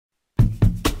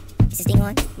Is this thing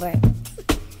on? Word.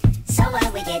 So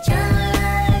what, we get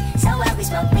drunk. So what, we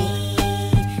smoke weed.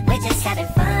 We're just having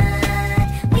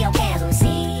fun. We don't care who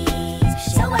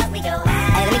sees. So what, we go out.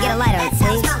 Hey, let me get a lighter, That's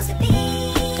how it's please. supposed to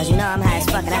be. Cause you know I'm high as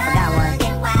fuck and I forgot one.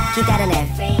 Keep that in there.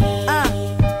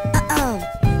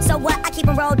 So what? I keep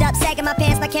them rolled up, sagging my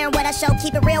pants, not caring what I show.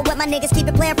 Keep it real with my niggas, keep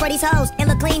it playing for these hoes. It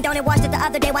look clean, don't it? Washed it the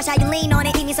other day, watch how you lean on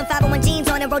it. Eat me some 501 jeans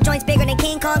on it, roll joints bigger than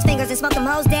King Kong's fingers, and smoke them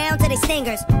hoes down to they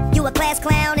stingers. You a class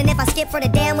clown, and if I skip for the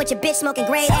damn with your bitch smoking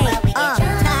grade So A. what, we get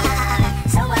drunk.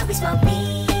 So what, we smoke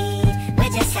weed. We're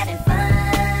just having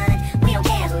fun. We don't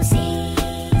care who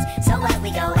sees. So what,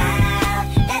 we go out.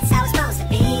 That's how it's supposed to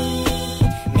be.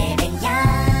 Living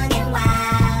young and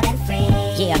wild and free.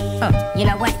 Yeah, you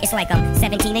know what? It's like I'm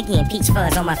 17 again, peach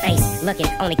fuzz on my face. Looking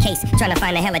on the case, trying to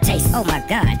find a hella taste. Oh my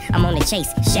God, I'm on the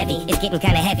chase. Chevy, it's getting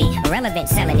kinda heavy. Irrelevant,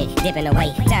 selling it, dipping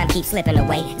away. Time keeps slipping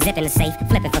away. Zipping the safe,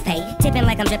 flipping for pay. Tipping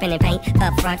like I'm dripping in paint.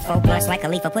 Up front, 4 blunts like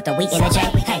Khalifa, put the wheat in the J. So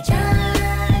what, we get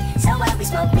drunk. So what, we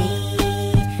smoke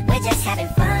weed. We're just having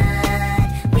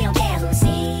fun. We don't care who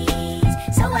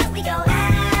sees. So what, we go out.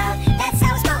 That's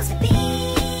how it's supposed to be.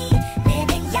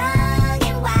 Living young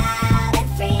and wild and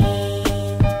free.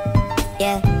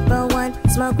 Yeah, roll one,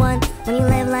 smoke one. When you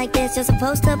live like this, you're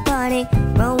supposed to party.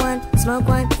 Roll one, smoke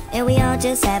one, and we all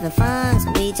just having fun.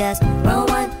 So we just roll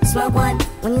one, smoke one.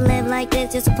 When you live like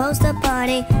this, you're supposed to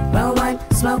party. Roll one,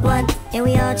 smoke one, and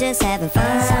we all just having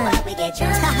fun. So what, we get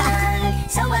drunk.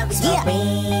 So what, we smoke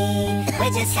weed.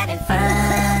 We're just having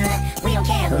fun. We don't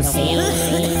care who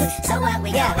sees. So what,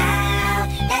 we go out.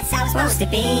 That's how it's supposed to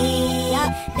be.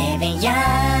 Living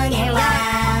young and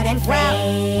wild and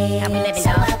free. How we living,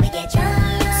 So dog? what, we get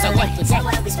drunk. So what? So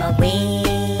what, we smoke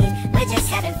weed. We're just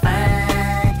having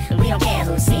fun. We don't care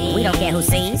who sees. We don't care who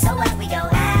sees. So what, we go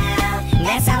out.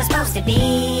 That's how it's supposed to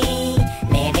be.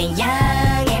 Living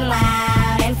young and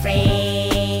wild and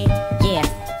free. Yeah.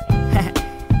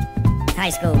 High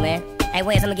school, man. Hey,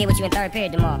 Wiz, I'm gonna get with you in third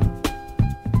period tomorrow.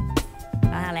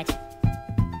 I'll holla at you.